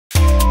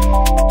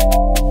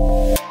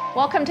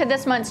Welcome to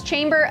this month's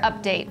Chamber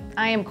Update.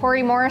 I am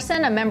Corey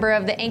Morrison, a member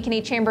of the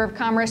Ankeny Chamber of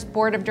Commerce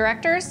Board of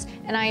Directors,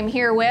 and I am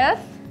here with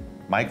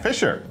Mike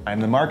Fisher. I'm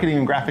the Marketing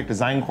and Graphic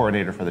Design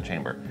Coordinator for the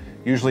Chamber.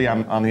 Usually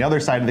I'm on the other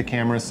side of the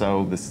camera,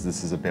 so this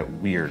is a bit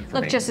weird for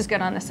me. Look just as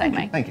good on this side,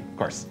 Mike. Thank you, of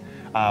course.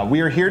 We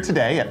are here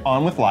today at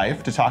On With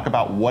Life to talk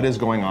about what is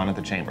going on at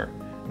the Chamber.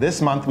 This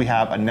month we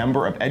have a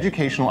number of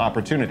educational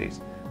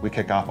opportunities. We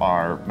kick off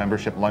our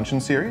membership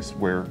luncheon series.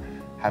 We're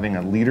having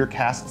a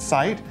LeaderCast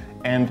site,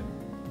 and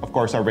of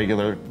course, our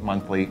regular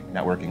monthly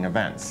networking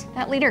events.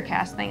 That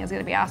LeaderCast thing is going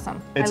to be awesome.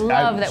 I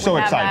love that we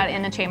have that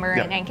in the Chamber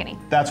in Ankeny.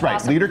 That's right.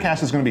 Awesome.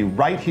 LeaderCast is going to be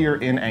right here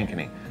in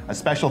Ankeny. A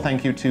special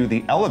thank you to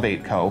the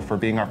Elevate Co. for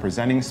being our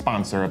presenting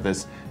sponsor of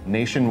this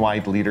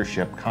nationwide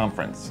leadership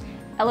conference.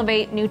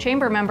 Elevate, new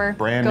Chamber member.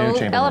 Brand new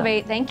Chamber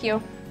Elevate, member. Thank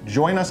you.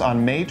 Join us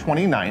on May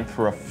 29th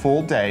for a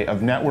full day of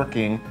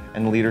networking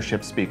and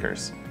leadership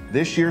speakers.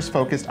 This year's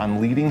focused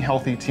on leading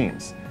healthy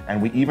teams.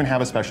 And we even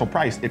have a special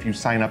price if you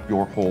sign up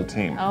your whole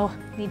team. Oh,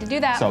 need to do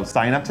that. So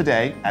sign up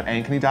today at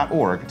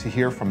ankeny.org to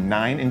hear from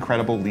 9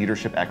 incredible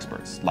leadership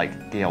experts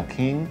like Gail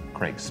King,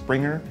 Craig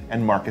Springer,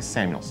 and Marcus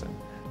Samuelson.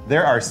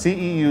 There are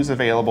CEUs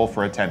available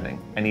for attending.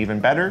 And even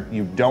better,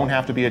 you don't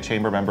have to be a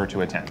Chamber member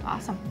to attend.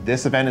 Awesome.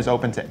 This event is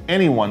open to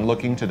anyone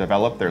looking to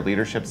develop their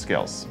leadership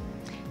skills.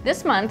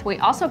 This month, we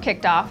also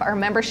kicked off our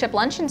membership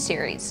luncheon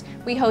series.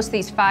 We host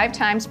these 5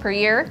 times per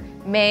year,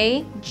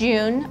 May,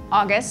 June,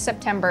 August,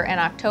 September, and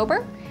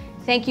October.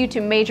 Thank you to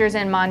Majors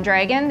in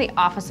Mondragon, the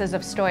offices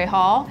of Stoy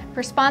Hall,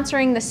 for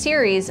sponsoring the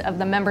series of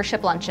the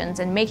membership luncheons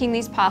and making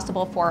these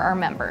possible for our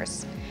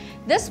members.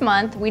 This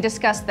month, we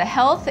discussed the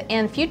health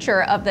and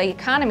future of the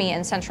economy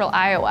in Central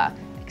Iowa.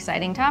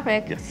 Exciting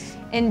topic. Yes.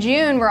 In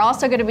June, we're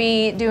also going to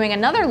be doing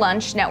another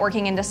lunch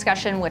networking and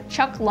discussion with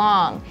Chuck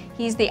Long.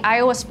 He's the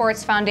Iowa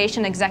Sports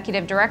Foundation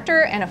Executive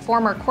Director and a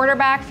former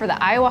quarterback for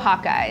the Iowa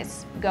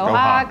Hawkeyes. Go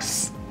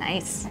Hawks!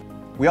 Nice.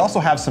 We also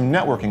have some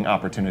networking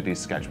opportunities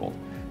scheduled.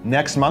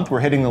 Next month,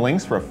 we're hitting the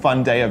links for a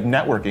fun day of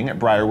networking at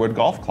Briarwood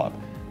Golf Club.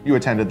 You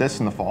attended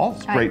this in the fall.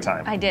 It's a great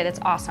time. I did. It's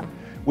awesome.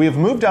 We have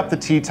moved up the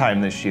tee time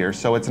this year,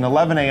 so it's an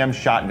 11 a.m.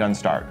 shotgun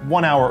start,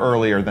 1 hour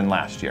earlier than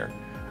last year.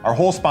 Our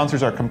hole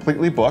sponsors are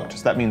completely booked,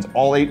 so that means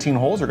all 18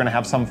 holes are going to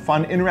have some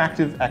fun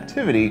interactive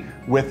activity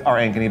with our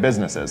Ankeny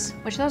businesses.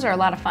 Which those are a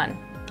lot of fun.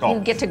 Oh.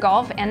 You get to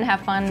golf and have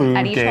fun Food,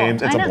 at each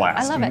games, hole. it's a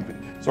blast. I love it.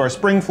 So our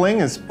spring fling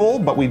is full,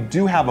 but we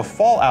do have a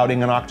fall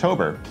outing in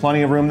October.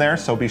 Plenty of room there,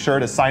 so be sure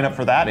to sign up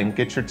for that and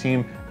get your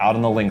team out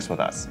on the links with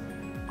us.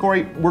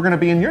 Corey, we're going to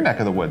be in your neck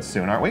of the woods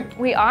soon, aren't we?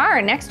 We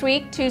are. Next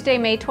week, Tuesday,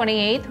 May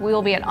 28th, we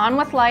will be at On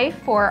With Life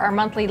for our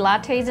monthly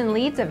Lattes and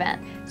Leads event.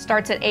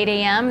 Starts at 8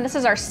 a.m. This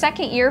is our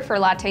second year for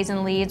Lattes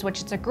and Leads,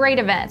 which is a great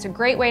event. It's a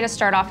great way to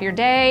start off your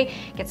day,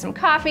 get some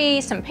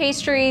coffee, some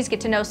pastries, get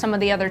to know some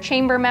of the other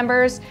chamber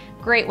members.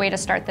 Great way to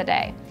start the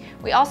day.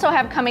 We also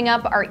have coming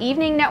up our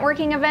evening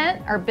networking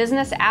event, our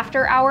Business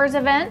After Hours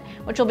event,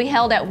 which will be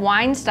held at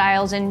Wine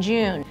Styles in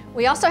June.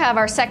 We also have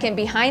our second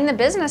Behind the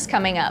Business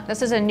coming up.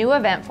 This is a new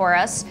event for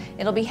us.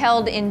 It'll be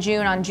held in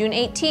June on June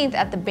 18th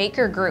at the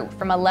Baker Group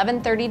from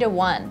 11:30 to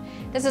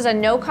 1. This is a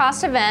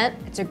no-cost event.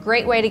 It's a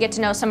great way to get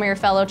to know some of your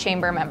fellow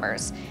chamber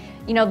members.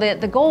 You know,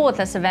 the goal with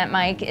this event,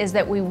 Mike, is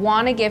that we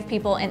want to give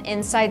people an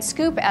inside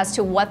scoop as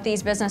to what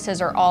these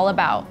businesses are all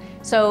about.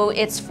 So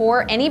it's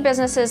for any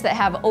businesses that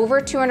have over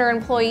 200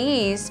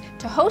 employees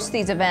to host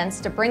these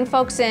events, to bring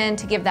folks in,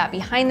 to give that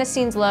behind the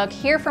scenes look,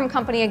 hear from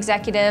company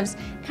executives,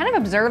 kind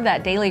of observe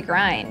that daily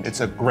grind.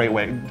 It's a great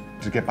way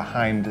to get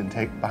behind and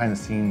take behind the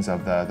scenes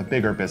of the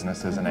bigger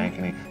businesses in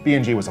Ankeny.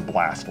 B&G was a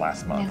blast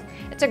last month.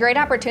 Yeah. It's a great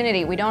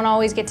opportunity. We don't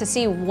always get to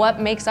see what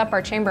makes up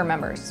our chamber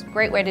members.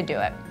 Great way to do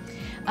it.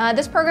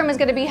 This program is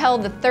going to be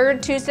held the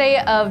third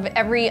Tuesday of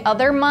every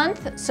other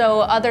month.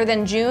 So other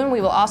than June, we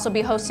will also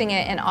be hosting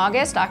it in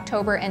August,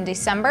 October, and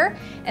December.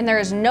 And there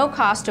is no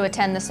cost to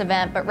attend this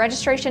event, but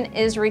registration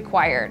is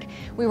required.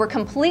 We were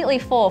completely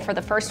full for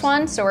the first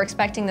one, so we're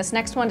expecting this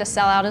next one to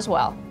sell out as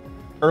well.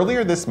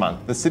 Earlier this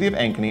month, the City of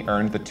Ankeny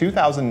earned the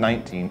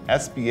 2019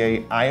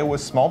 SBA Iowa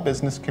Small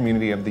Business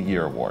Community of the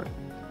Year Award.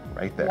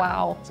 Right there.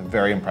 Wow. It's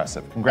very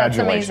impressive.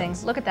 Congratulations. That's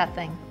amazing. Look at that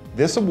thing.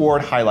 This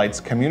award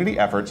highlights community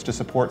efforts to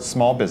support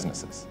small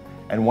businesses.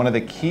 And one of the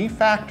key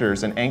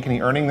factors in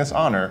Ankeny earning this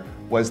honor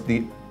was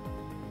the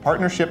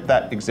partnership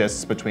that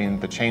exists between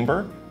the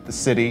Chamber, the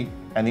City,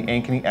 and the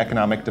Ankeny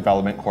Economic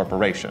Development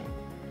Corporation.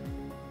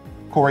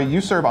 Corey,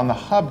 you serve on the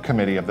Hub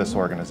Committee of this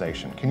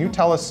organization. Can you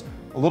tell us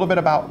a little bit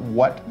about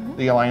what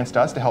the Alliance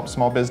does to help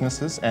small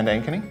businesses and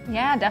Ankeny?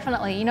 Yeah,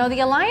 definitely. You know,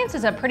 the Alliance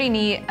is a pretty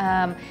neat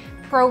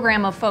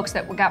program of folks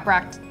that got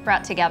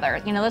brought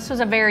together. You know, this was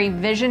a very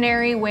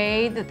visionary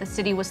way that the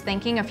city was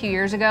thinking a few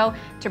years ago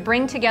to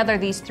bring together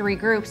these 3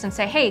 groups and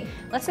say, hey,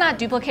 let's not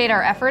duplicate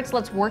our efforts,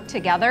 let's work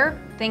together.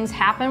 Things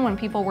happen when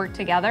people work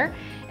together,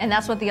 and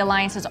that's what the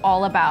Alliance is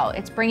all about.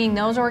 It's bringing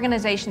those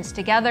organizations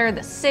together,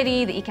 the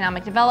city, the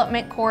Economic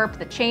Development Corp,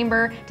 the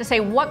Chamber, to say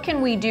what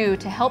can we do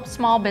to help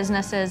small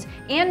businesses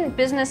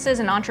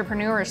and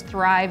entrepreneurs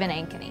thrive in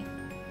Ankeny.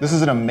 This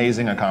is an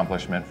amazing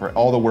accomplishment for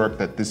all the work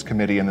that this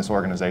committee and this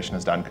organization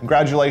has done.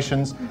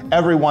 Congratulations,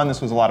 everyone. This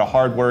was a lot of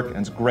hard work, and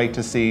it's great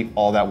to see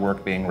all that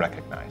work being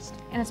recognized.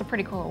 And it's a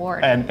pretty cool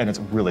award. And it's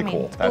really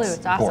cool. It's blue, That's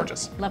it's awesome.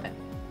 gorgeous. Love it.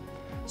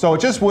 So it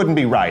just wouldn't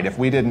be right if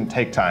we didn't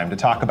take time to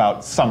talk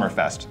about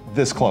Summerfest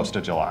this close to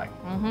July.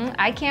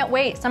 I can't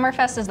wait.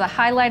 Summerfest is the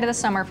highlight of the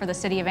summer for the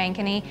city of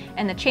Ankeny,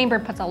 and the Chamber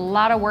puts a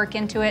lot of work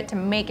into it to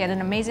make it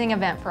an amazing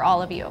event for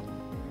all of you.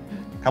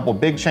 A couple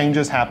big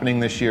changes happening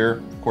this year.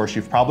 Of course,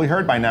 you've probably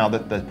heard by now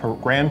that the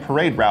Grand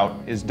Parade route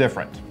is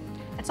different.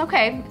 It's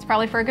okay. It's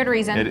probably for a good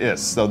reason. It is.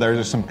 So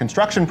there's some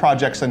construction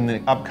projects in the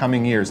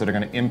upcoming years that are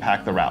going to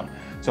impact the route.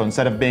 So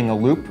instead of being a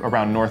loop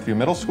around Northview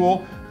Middle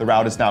School, the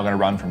route is now going to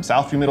run from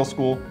Southview Middle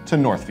School to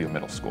Northview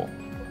Middle School.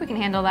 We can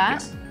handle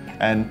that. Yes.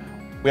 And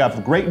we have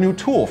a great new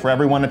tool for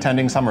everyone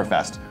attending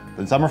Summerfest.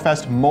 The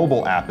Summerfest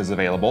mobile app is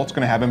available. It's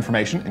going to have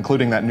information,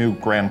 including that new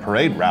Grand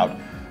Parade route.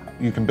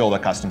 You can build a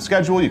custom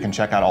schedule, you can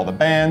check out all the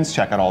bands,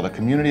 check out all the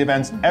community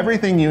events.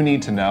 Everything you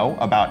need to know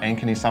about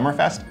Ankeny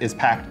Summerfest is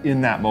packed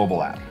in that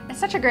mobile app. It's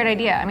such a great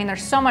idea. I mean,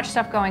 there's so much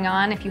stuff going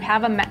on. If you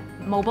have a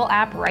mobile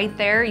app right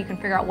there, you can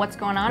figure out what's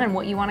going on and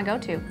what you want to go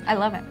to. I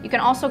love it. You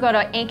can also go to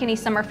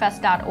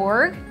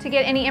ankenysummerfest.org to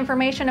get any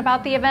information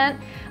about the event.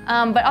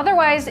 But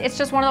otherwise, it's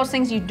just one of those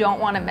things you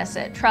don't want to miss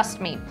it. Trust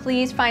me.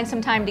 Please find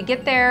some time to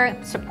get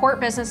there, support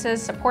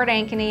businesses, support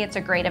Ankeny. It's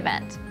a great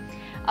event.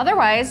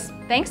 Otherwise,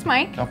 thanks,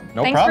 Mike. No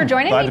thanks problem. for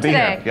joining Glad me to be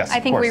today. here. Yes, I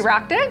think of we course.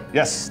 rocked it.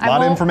 Yes, a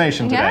lot of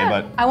information today,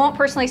 but I won't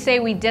personally say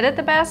we did it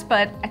the best,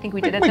 but I think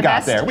we did it the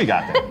best. We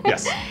got there,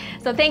 yes.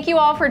 So thank you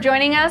all for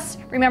joining us.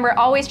 Remember,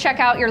 always check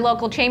out your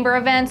local chamber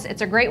events.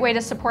 It's a great way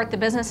to support the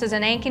businesses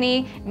in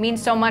Ankeny. It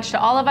means so much to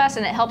all of us,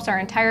 and it helps our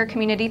entire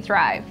community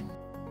thrive.